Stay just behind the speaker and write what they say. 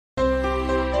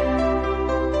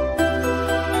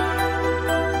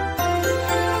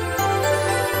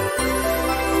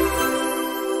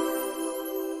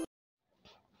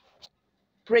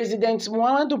President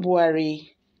Muhammadu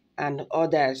Buhari and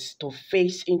others to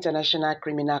face International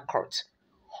Criminal Court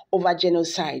over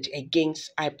genocide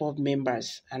against IPOB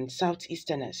members and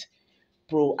Southeasterners,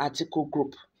 pro-Atiku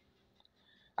group.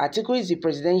 Atiku is the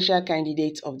presidential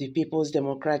candidate of the People's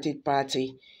Democratic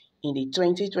Party in the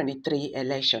 2023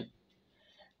 election.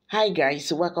 Hi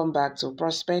guys, welcome back to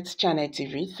Prospect Channel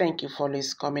TV. Thank you for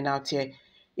always coming out here.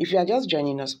 If you are just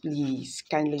joining us, please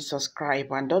kindly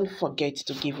subscribe and don't forget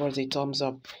to give us a thumbs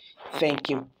up. Thank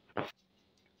you.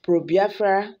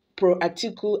 Pro-Biafra,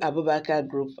 pro-Atiku Abubakar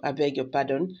group, I beg your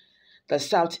pardon, the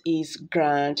Southeast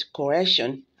Grand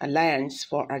Coalition Alliance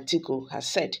for Atiku has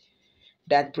said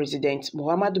that President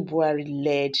Muhammadu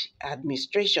Buhari-led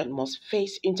administration must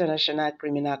face International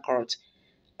Criminal Court,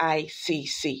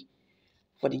 ICC,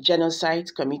 for the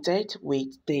genocide committed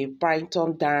with the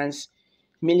Python Dance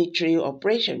military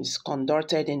operations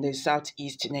conducted in the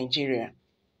southeast Nigeria.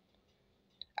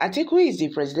 Atiku is the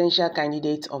presidential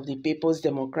candidate of the People's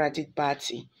Democratic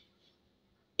Party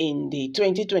in the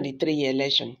 2023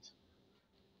 election.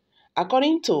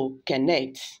 According to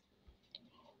Kenneth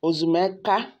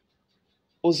Ozumeka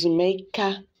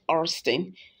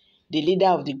Austin, the leader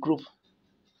of the group,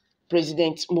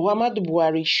 President Muhammadu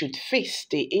Buhari should face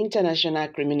the International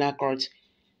Criminal Court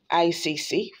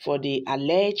ICC for the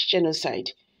alleged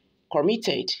genocide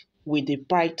committed with the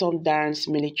Python Dance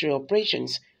military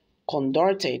operations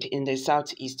conducted in the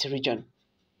southeast region.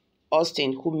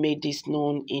 Austin, who made this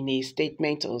known in a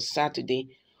statement on Saturday,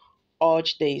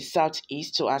 urged the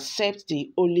southeast to accept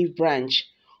the olive branch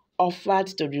offered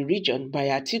to the region by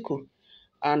Atiku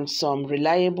and some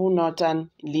reliable northern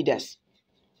leaders.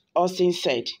 Austin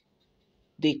said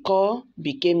the call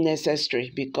became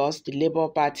necessary because the Labour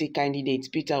Party candidate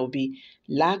Peter Obi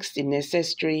lacks the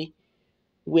necessary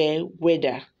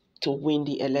weather to win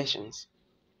the elections.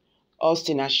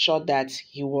 Austin assured that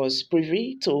he was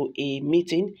privy to a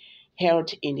meeting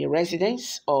held in the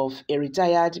residence of a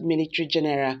retired military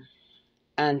general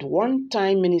and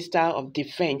one-time Minister of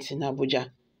Defense in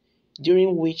Abuja,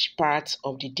 during which part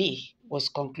of the deal was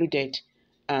concluded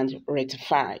and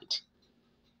ratified.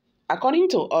 According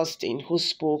to Austin, who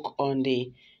spoke on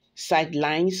the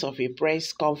sidelines of a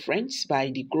press conference by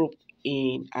the group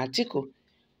in Atiku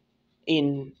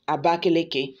in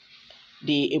Abakaliki,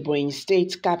 the Ebonyi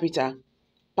State capital,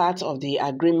 part of the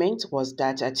agreement was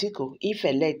that Atiku, if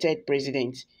elected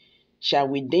president, shall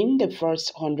within the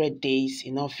first 100 days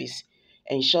in office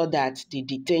ensure that the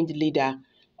detained leader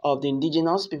of the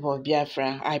indigenous people of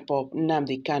Biafra, IPOB,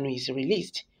 Nnamdi Kanu, is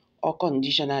released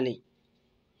unconditionally.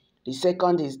 The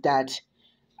second is that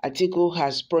Atiku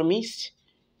has promised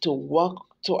to work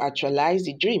to actualize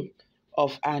the dream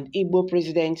of an Igbo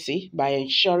presidency by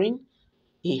ensuring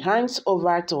he hands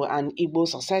over to an Igbo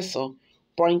successor,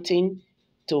 pointing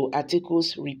to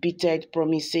Atiku's repeated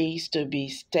promises to be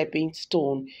stepping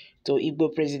stone to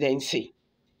Igbo presidency.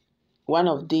 One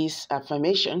of these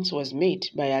affirmations was made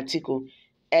by Atiku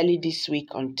early this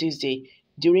week on Tuesday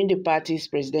during the party's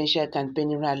presidential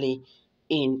campaign rally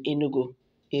in Enugu.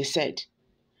 He said,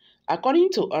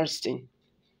 according to Austin,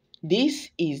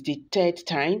 this is the third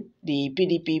time the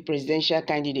PDP presidential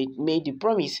candidate made the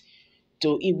promise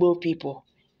to Igbo people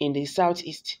in the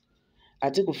southeast.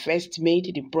 Atiku first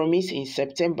made the promise in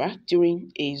September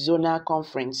during a zonal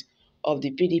conference of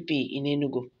the PDP in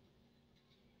Enugu.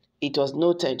 It was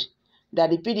noted that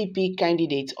the PDP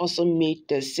candidate also made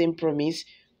the same promise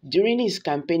during his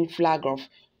campaign flag-off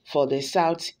for the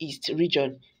southeast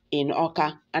region in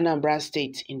Awka, Anambra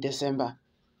State in December.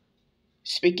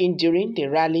 Speaking during the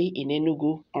rally in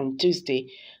Enugu on Tuesday,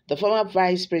 the former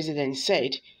vice president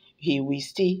said he will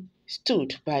still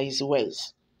stood by his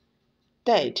words.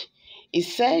 Third, he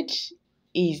said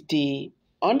is the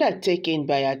undertaking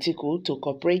by Atiku to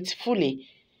cooperate fully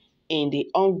in the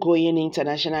ongoing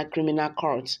International Criminal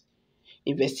Court,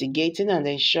 investigating and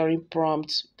ensuring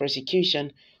prompt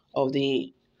prosecution of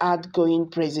the outgoing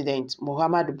President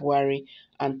Muhammadu Buhari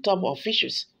and top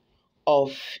officials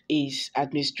of his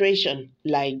administration,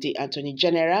 like the Attorney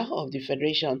General of the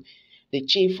Federation, the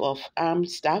Chief of Army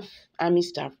Staff, and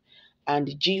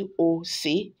the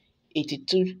GOC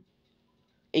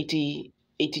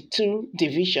 82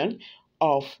 Division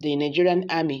of the Nigerian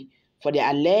Army for the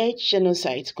alleged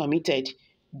genocide committed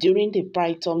during the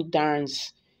Python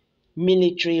Dance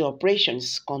military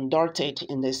operations conducted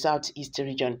in the southeast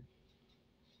region.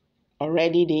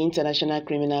 Already, the International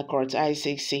Criminal Court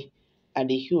ICC at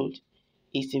the Hood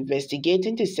is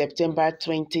investigating the September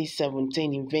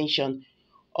 2017 invasion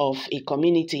of a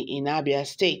community in Abia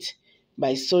State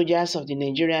by soldiers of the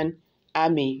Nigerian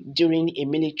Army during a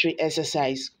military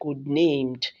exercise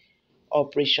codenamed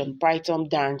Operation Python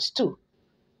Dance 2.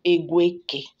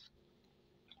 Egweke,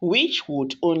 which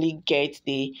would only get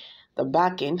the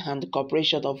backing and the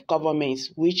cooperation of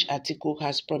governments which Atiku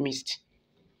has promised.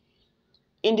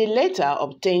 In the letter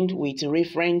obtained with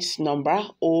reference number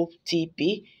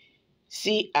OTP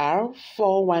CR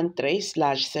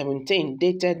 413/17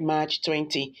 dated March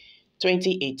 20,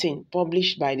 2018,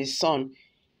 published by The Sun,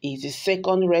 is the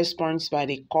second response by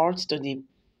the court to the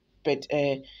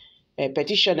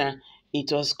petitioner.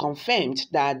 It was confirmed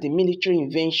that the military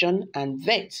invasion and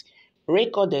deaths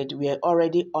recorded were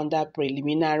already under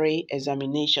preliminary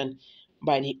examination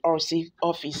by the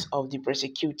Office of the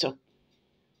Prosecutor.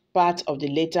 Part of the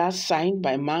letter, signed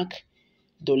by Mark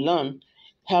Dolan,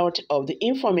 head of the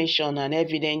Information and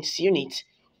Evidence Unit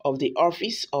of the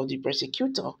Office of the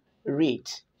Prosecutor,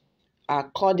 reads,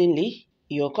 "Accordingly,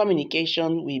 your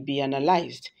communication will be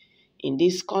analyzed in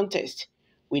this context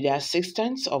with the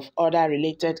assistance of other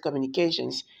related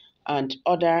communications and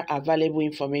other available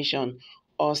information,"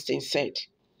 Austin said.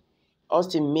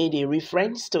 Austin made a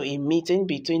reference to a meeting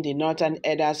between the Northern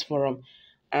Elders Forum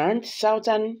and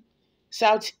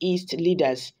Southeast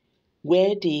leaders,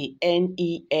 where the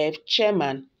NEF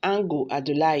chairman Ango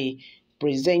Adolaye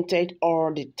presented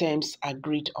all the terms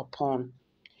agreed upon.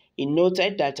 He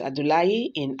noted that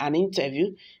Adolaye, in an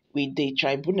interview with the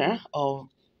Tribunal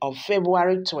of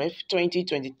February 12,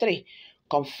 2023,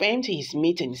 confirmed his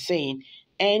meeting, saying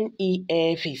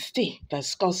NEF is still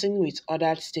discussing with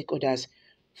other stakeholders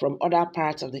from other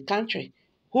parts of the country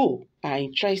who are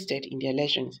interested in the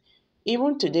elections.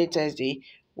 Even today, Thursday,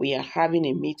 we are having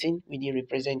a meeting with the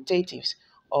representatives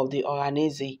of the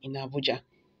Ohanese in Abuja.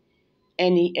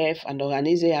 NEF and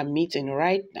Ohanese are meeting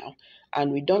right now,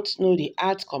 and we don't know the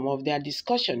outcome of their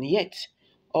discussion yet.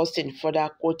 Austin further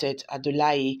quoted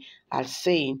Adolaye as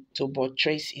saying to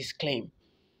buttress his claim.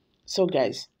 So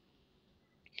guys,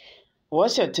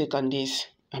 what's your take on this?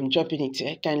 I'm dropping it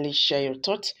here. Kindly share your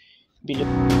thoughts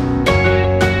below.